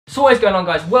So what is going on,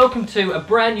 guys? Welcome to a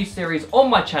brand new series on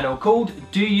my channel called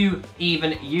Do You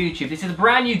Even YouTube? This is a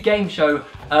brand new game show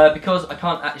because I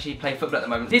can't actually play football at the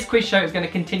moment. This quiz show is going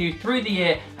to continue through the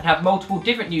year and have multiple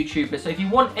different YouTubers. So if you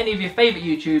want any of your favourite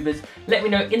YouTubers, let me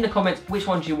know in the comments which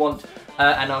ones you want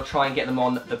and I'll try and get them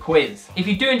on the quiz. If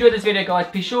you do enjoy this video, guys,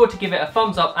 be sure to give it a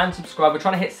thumbs up and subscribe. We're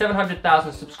trying to hit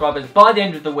 700,000 subscribers by the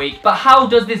end of the week. But how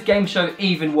does this game show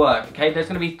even work? Okay, there's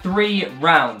going to be 3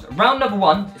 rounds. Round number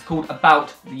 1 is called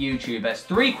About the YouTuber. It's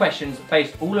 3 questions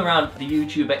based all around the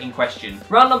YouTuber in question.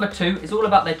 Round number 2 is all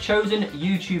about their chosen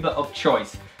YouTuber of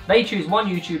choice. They choose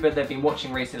one YouTuber they've been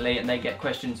watching recently and they get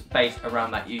questions based around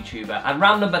that YouTuber. And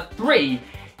round number 3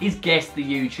 is Guess the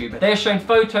YouTuber. They are shown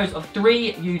photos of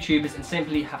 3 YouTubers and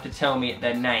simply have to tell me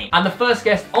their name. And the first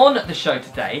guest on the show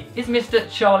today is Mr.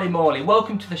 Charlie Morley.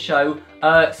 Welcome to the show.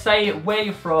 Say where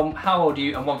you're from, how old are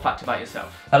you, and one fact about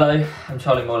yourself. Hello, I'm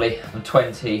Charlie Morley. I'm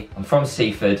 20, I'm from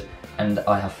Seaford, and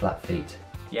I have flat feet.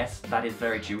 Yes, that is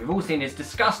very true. We've all seen his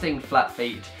disgusting flat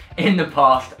feet in the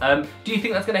past. Do you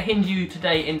think that's going to hinder you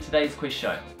today in today's quiz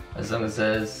show? As long as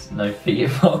there's no feet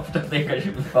involved, I think I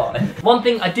should be fine. One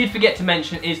thing I did forget to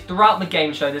mention is throughout the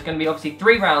game show there's going to be obviously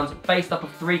 3 rounds based up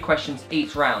of 3 questions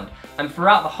each round. And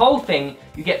throughout the whole thing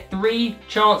you get 3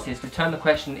 chances to turn the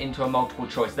question into a multiple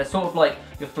choice. They're sort of like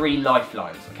your 3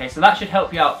 lifelines, okay? So that should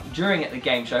help you out during the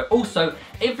game show. Also,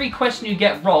 every question you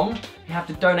get wrong, you have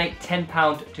to donate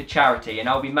 £10 to charity, and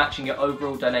I'll be matching your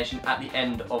overall donation at the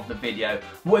end of the video.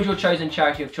 What is your chosen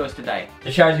charity of choice today?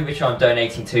 The charity which I'm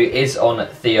donating to is on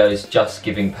Theo's Just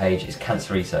Giving page. It's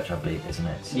cancer research, I believe, isn't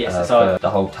it? Yes, for the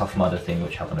whole Tough Mudder thing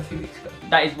which happened a few weeks ago.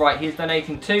 That is right, he's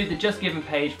donating to the Just Giving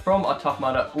page from our Tough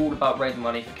Mudder, all about raising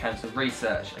money for cancer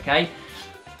research, okay?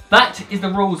 That is the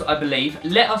rules, I believe.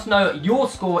 Let us know your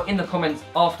score in the comments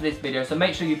after this video, so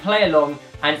make sure you play along,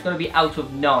 and it's going to be out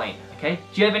of 9. Okay.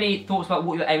 Do you have any thoughts about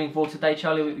what you're aiming for today,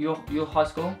 Charlie, your high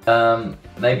score?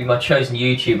 Maybe my chosen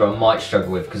YouTuber I might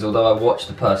struggle with, because although I watch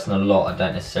the person a lot, I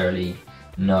don't necessarily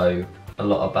know a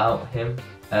lot about him.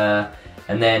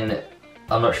 And then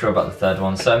I'm not sure about the 3rd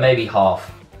one, so maybe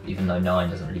half, even though 9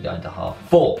 doesn't really go into half.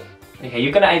 4. Okay,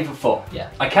 you're going to aim for 4? Yeah.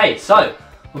 Okay, so,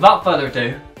 without further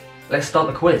ado, let's start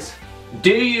the quiz.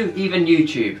 Do you even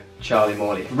YouTube, Charlie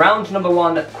Morley? Round number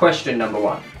 1, question number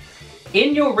 1.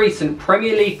 In your recent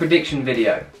Premier League prediction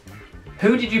video,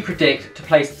 who did you predict to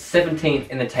place 17th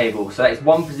in the table? So that is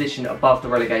 1 position above the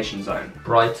relegation zone.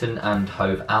 Brighton and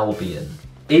Hove Albion.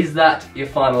 Is that your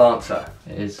final answer?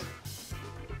 It is.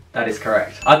 That is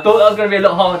correct. I thought that was going to be a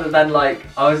lot harder than like,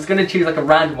 I was going to choose like a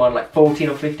random one, like 14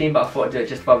 or 15, but I thought I'd do it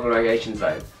just above the relegation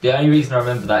zone. The only reason I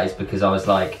remember that is because I was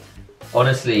like,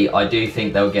 honestly, I do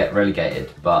think they'll get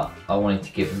relegated, but I wanted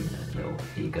to give them a little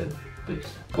ego boost.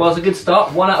 Well, it's a good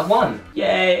start, 1 out of 1.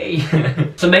 Yay!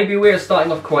 So maybe we're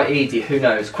starting off quite easy, who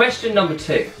knows. Question number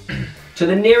 2. To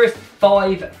the nearest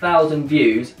 5,000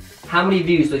 views, how many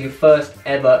views does your first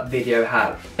ever video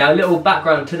have? Now, a little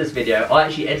background to this video, I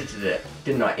actually edited it,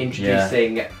 didn't I?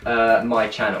 Introducing my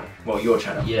channel, well, your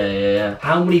channel. Yeah.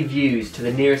 How many views to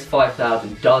the nearest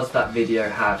 5,000 does that video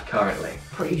have currently?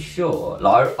 Pretty sure.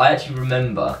 Like, I actually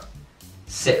remember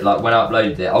when I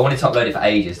uploaded it, I wanted to upload it for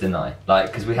ages, didn't I? Like,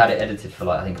 because we had it edited for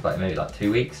like, I think about maybe like 2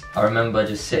 weeks. I remember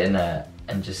just sitting there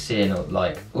and just seeing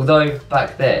like, although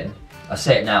back then, I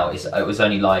say it now, it was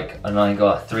only like, I only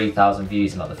got like 3,000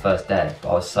 views in like the first day, but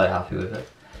I was so happy with it.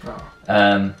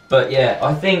 Oh. But yeah,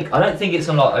 I don't think it's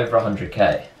on like over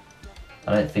 100k.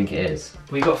 I don't think it is.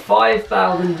 We got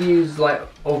 5,000 views like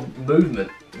of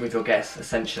movement with your guess,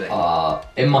 essentially.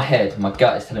 In my head, my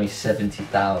gut is telling me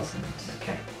 70,000.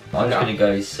 Okay. I'm just gonna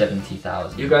go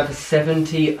 70,000. You're going for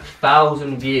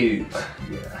 70,000 views.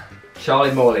 Yeah.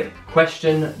 Charlie Morley,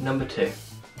 question number 2.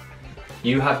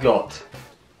 You have got...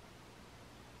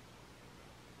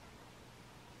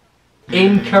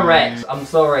 Incorrect. I'm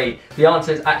sorry. The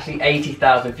answer is actually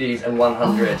 80,000 views and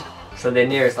 100. So the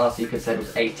nearest answer you could say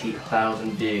was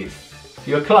 80,000 views.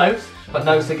 You were close, but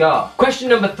no cigar. Question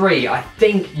number 3. I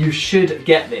think you should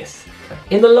get this.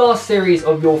 In the last series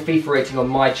of your FIFA rating on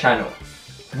my channel,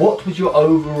 what was your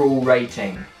overall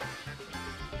rating?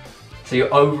 So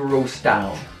your overall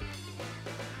stat.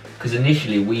 Because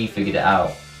initially we figured it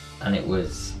out and it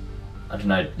was, I don't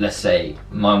know, let's say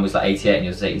mine was like 88 and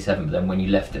yours was 87, but then when you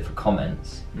left it for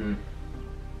comments,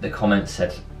 the comments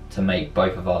said to make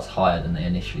both of ours higher than they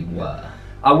initially were.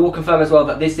 I will confirm as well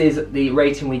that this is the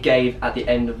rating we gave at the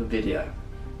end of the video.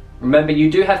 Remember, you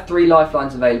do have 3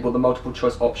 lifelines available, the multiple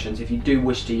choice options, if you do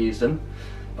wish to use them.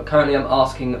 But currently I'm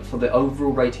asking for the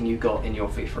overall rating you got in your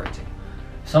FIFA rating.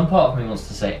 Some part of me wants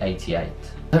to say 88.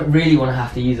 I don't really want to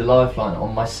have to use a lifeline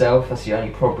on myself, that's the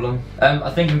only problem. I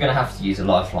think I'm going to have to use a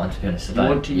lifeline, to be honest. You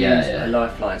want to use a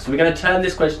lifeline. So we're going to turn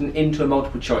this question into a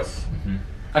multiple choice.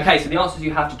 Okay, so the answers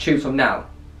you have to choose from now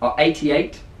are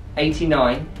 88,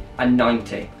 89 and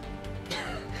 90.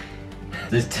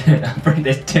 There's two.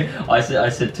 I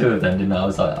said two of them, didn't I? I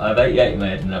was like, I have 88 in my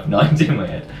head and I have 90 in my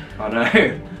head. I know.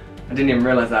 I didn't even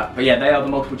realise that. But yeah, they are the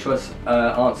multiple choice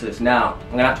answers. Now,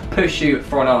 I'm going to have to push you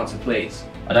for an answer, please.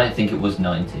 I don't think it was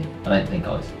 90. I don't think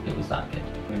it was that good.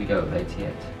 I'm going to go with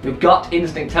 88. Your gut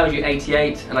instinct tells you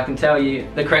 88, and I can tell you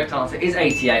the correct answer is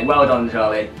 88. Well done,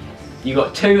 Charlie. You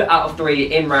got 2 out of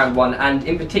 3 in round 1, and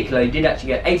in particular, you did actually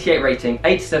get 88 rating,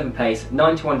 87 pace,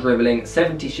 91 dribbling,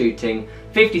 70 shooting,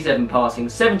 57 passing,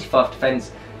 75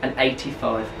 defence, and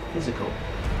 85 physical.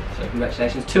 So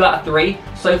congratulations, 2 out of 3.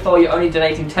 So far, you're only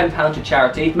donating £10 to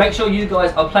charity. Make sure you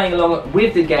guys are playing along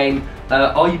with the game.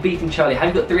 Are you beating Charlie?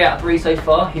 Have you got 3 out of 3 so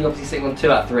far? He's obviously sitting on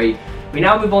 2 out of 3. We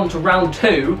now move on to round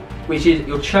 2, which is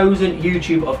your chosen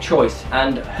YouTube of choice.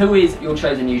 And who is your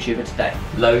chosen YouTuber today?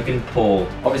 Logan Paul.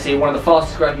 Obviously one of the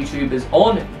fastest growing YouTubers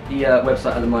on the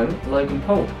website at the moment, Logan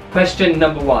Paul. Question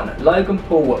number 1. Logan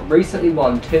Paul recently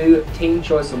won 2 Teen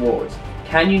Choice Awards.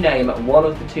 Can you name one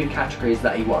of the 2 categories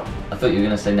that he won? I thought you were going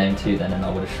to say name 2 then, and I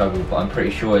would have struggled, but I'm pretty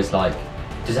sure it's like,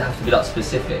 does it have to be like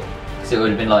specific? Because it would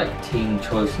have been like Teen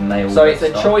Choice Male So web it's a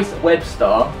star. choice web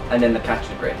star and then the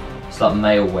category. It's like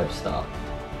male web star.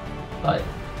 Like,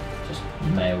 just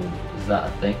male, is that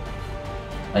a thing?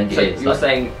 I think So it is. you're like,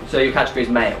 saying, so your category is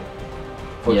male?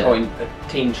 For Yeah. a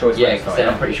Teen Choice yeah, web star,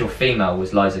 because I'm pretty sure female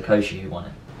was Liza Koshy who won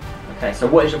it. Okay, so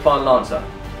what is your final answer?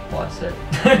 What I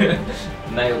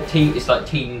said. Male, teen, it's like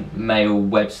teen male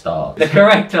web star. The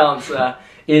correct answer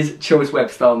is Choice Web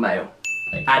Star Male.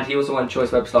 Thank you. And he also won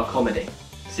Choice Web Star Comedy.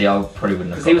 See, I probably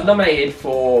wouldn't have Because got he was that. nominated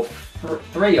for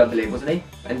 3, I believe, wasn't he?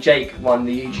 And Jake won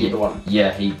the YouTuber one.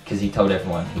 Yeah, because he told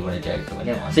everyone he wanted Jake to win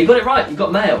that one. So you got it right, you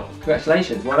got male.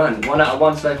 Congratulations, well done. 1 out of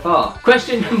 1 so far.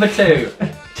 Question number 2.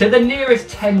 To the nearest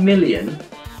 10 million,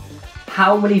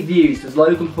 how many views does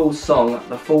Logan Paul's song,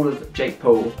 The Fall of Jake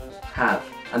Paul, have?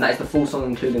 And that is the full song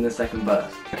including the second verse.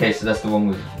 Okay, so that's the one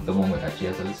with actually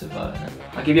has a little vote in it.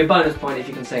 I'll give you a bonus point if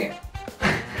you can sing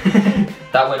it.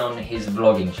 That went on his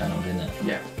vlogging channel, didn't it?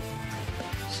 Yeah.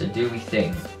 So do we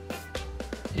think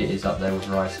it is up there with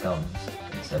Rice Gums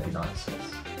and Sebi Nices?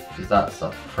 Because that's,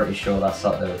 I'm pretty sure that's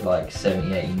up there with like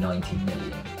 70, 80, 90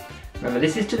 million. Remember,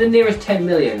 this is to the nearest 10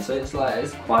 million, so it's like,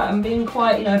 I'm being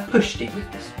quite, you know, pushy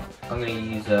with this one. I'm going to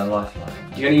use a lifeline.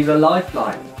 You're going to use a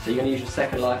lifeline, so you're going to use your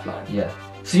second lifeline. Yeah.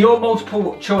 So your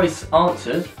multiple choice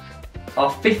answers are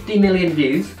 50 million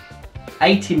views,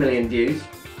 80 million views,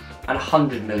 and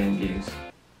 100 million views.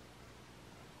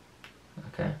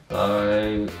 Okay,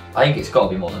 so I think it's got to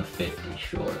be more than 50,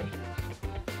 surely.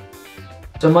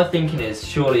 So my thinking is,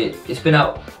 surely it's been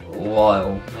out a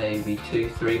while, maybe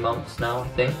 2-3 months now, I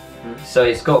think. So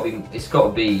it's got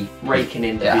to be Raking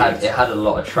in the it views. had a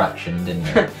lot of traction, didn't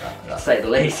it? To say the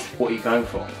least. What are you going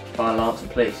for? Final answer,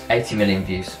 please. 80 million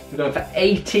views. We're going for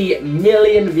 80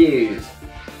 million views.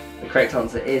 The correct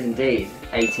answer is indeed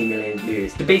 80 million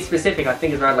views. To be specific, I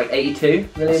think it's around like 82 million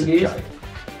That's a views. joke.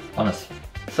 Honestly.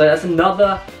 So that's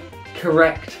another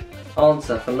correct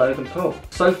answer for Logan Paul.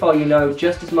 So far you know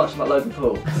just as much about Logan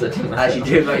Paul as you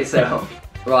do about yourself.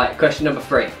 Right, question number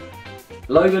 3.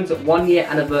 Logan's 1-year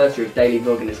anniversary of daily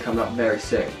vlogging is coming up very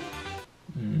soon.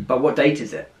 But what date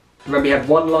is it? Remember, you have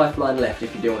 1 lifeline left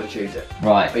if you do want to choose it.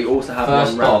 Right. But you also have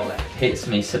First 1 round off, left. hits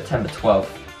me September 12th.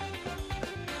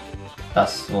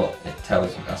 That's what it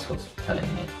tells me. That's what's telling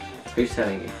me. Who's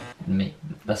telling you? Me.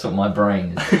 That's what my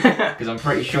brain is. Because I'm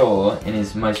pretty sure in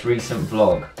his most recent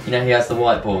vlog, you know, he has the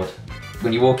whiteboard.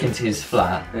 When you walk into his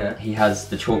flat, Yeah. he has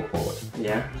the chalkboard.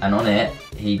 Yeah. And on it,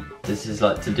 he does his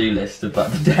like to-do list of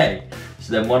like the day.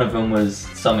 So then one of them was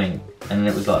something, and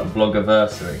it was like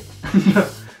vlogiversary.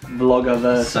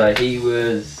 Vlogiversary. So he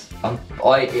was, I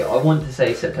want to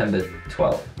say September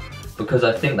 12th, because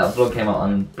I think that vlog came out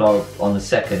on the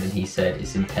 2nd, and he said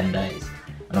it's in 10 days.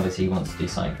 And obviously he wants to do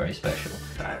something very special.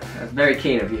 That's very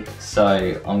keen of you.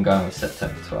 So I'm going with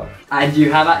September 12th. And you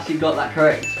have actually got that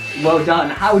correct. Well done.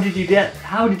 How did you get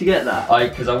that?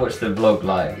 Because I watched the vlog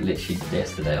like literally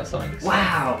yesterday or something. So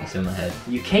Wow. it's in my head.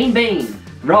 You keen bean.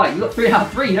 Right, you got 3 out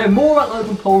of 3. You know more about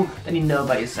Logan Paul than you know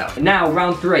about yourself. And now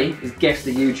round 3 is guess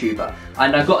the YouTuber.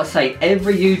 And I've got to say,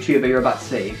 every YouTuber you're about to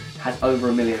see has over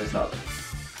 1 million subs.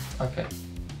 Okay.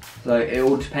 So it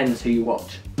all depends who you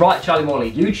watch. Right, Charlie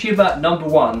Morley, YouTuber number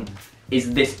 1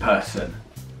 is this person.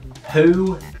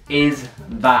 Who is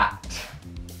that?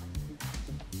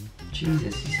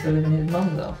 Jesus, he's still living in his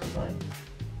mum's house, like.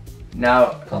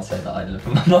 Now, Can't say that I live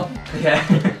with my mum.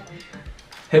 yeah.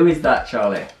 Who is that,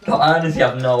 Charlie? I honestly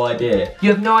have no idea. You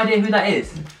have no idea who that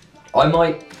is? I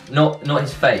might, not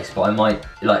his face, but I might,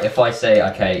 like, if I say,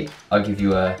 okay, I'll give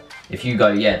you a, if you go,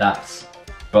 yeah, that's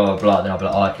blah, blah, blah, then I'll be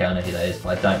like, oh, okay, I know who that is,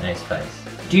 but I don't know his face.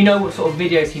 Do you know what sort of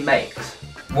videos he makes?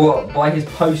 Well, by his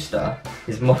poster,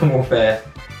 his Modern Warfare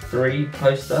 3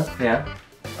 poster, Yeah.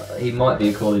 He might be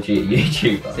a Call of Duty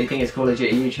YouTuber. So you think it's Call of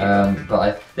Duty YouTuber? But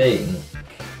I think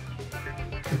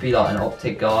could be like an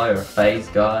optic guy or a phase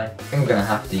guy. I think I'm gonna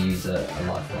have to use a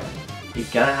lifeline. You're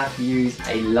gonna have to use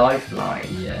a lifeline.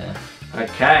 Yeah.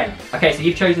 Okay. Okay, so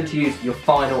you've chosen to use your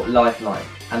final lifeline.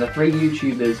 And the 3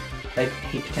 YouTubers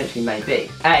he potentially may be.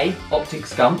 A, Optic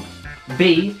Scump.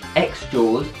 B,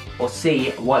 X-Jaws. Or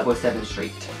C, White Boy 7th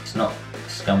Street. It's not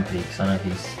Scumpy, because I know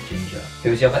he's ginger.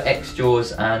 Who was the other?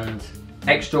 X-Jaws and...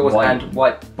 X-Jaws and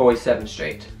White Boy 7th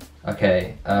Street.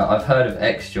 Okay, I've heard of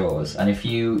X-Jaws, and if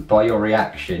you, by your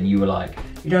reaction, you were like,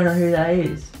 you don't know who that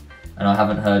is. And I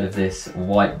haven't heard of this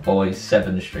White Boy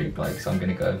 7th Street bloke, so I'm going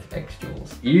to go with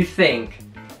X-Jaws. You think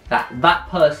that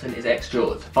person is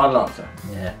X-Jaws? Final answer.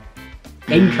 Yeah.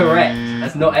 Incorrect.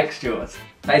 That's not X-Jaws.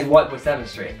 That is White Boy 7th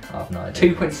Street. I have no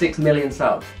idea. 2.6 million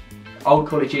subs. Old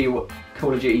Call of Duty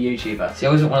YouTuber. See,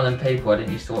 I wasn't one of them people. I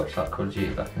didn't used to watch like Call of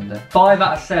Duty back in the day. 5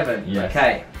 out of 7. Yes.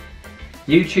 Okay.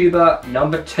 YouTuber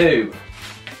number 2.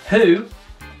 Who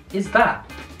is that?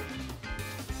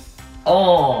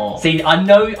 Oh. See, I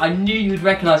knew you'd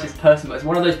recognise this person, but it's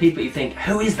one of those people you think,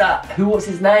 who is that? What's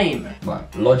his name?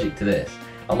 Right, logic to this.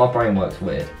 Like, my brain works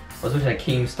weird. I was watching a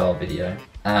Keemstar video,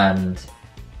 and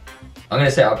I'm gonna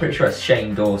say I'm pretty sure it's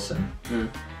Shane Dawson. But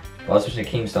I was watching a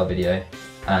Keemstar video,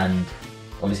 and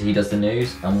obviously he does the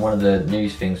news, and one of the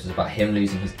news things was about him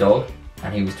losing his dog,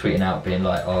 and he was tweeting out being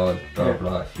like, oh, blah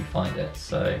blah, if you find it.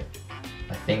 So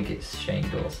I think it's Shane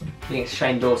Dawson. I think it's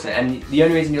Shane Dawson, and the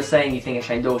only reason you're saying you think it's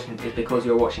Shane Dawson is because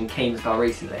you were watching Keemstar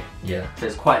recently. Yeah. So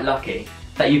it's quite lucky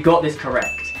that you got this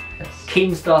correct. Yes.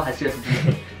 Keemstar has just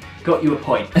got you a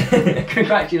point.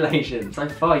 Congratulations. So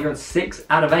far you're on 6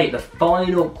 out of 8. The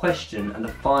final question and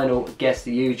the final guess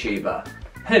the YouTuber.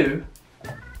 Who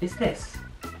is this?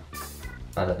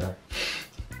 I don't know.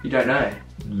 You don't know?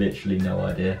 Literally no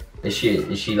idea. Is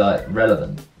she like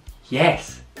relevant?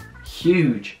 Yes.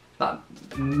 Huge. Like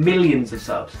millions of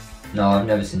subs. No, I've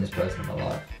never seen this person in my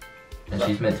life. And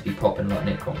she's meant to be popping like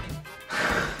Nick Compton.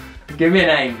 Give me a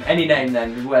name. Any name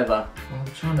then, whoever. I'm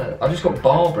trying to... I've just got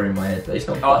Barbara in my head, but it's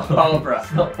not Barbara. Barbara.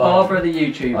 It's not Barbara the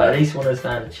YouTuber. I at least want to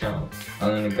stand a chance. I'm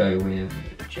going to go with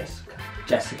Jessica.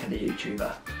 Jessica the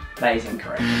YouTuber. That is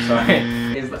incorrect, sorry.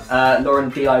 Is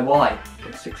Lauren DIY.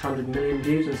 Got 600 million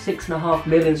views and 6.5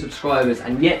 million subscribers,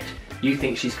 and yet you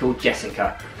think she's called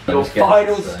Jessica. Your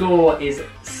final score is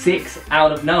 6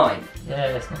 out of 9.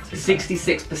 Yeah, it's not too bad.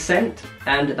 66%,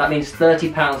 and that means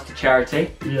 £30 to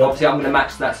charity. Yeah. Obviously I'm going to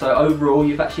match that, so overall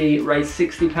you've actually raised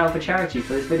 £60 for charity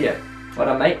for this video. Well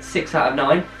done, mate. 6 out of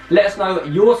 9. Let us know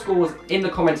your scores in the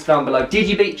comments down below. Did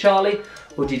you beat Charlie,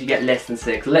 or did you get less than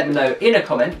 6? Let me know in a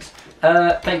comment.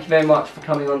 Thank you very much for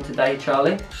coming on today,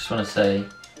 Charlie. Just want to say,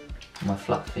 my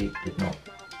flat feet did not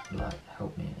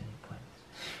help me in any point.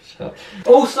 So.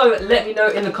 Also, let me know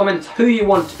in the comments who you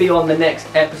want to be on the next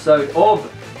episode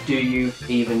of Do You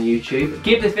Even YouTube.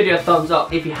 Give this video a thumbs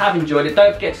up if you have enjoyed it.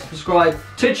 Don't forget to subscribe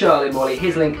to Charlie Morley.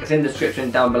 His link is in the description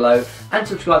down below. And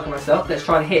subscribe to myself. Let's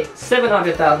try and hit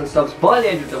 700,000 subs by the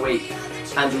end of the week.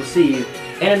 And we'll see you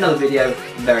in another video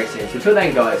very soon. So until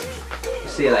then, guys,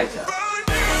 see you later.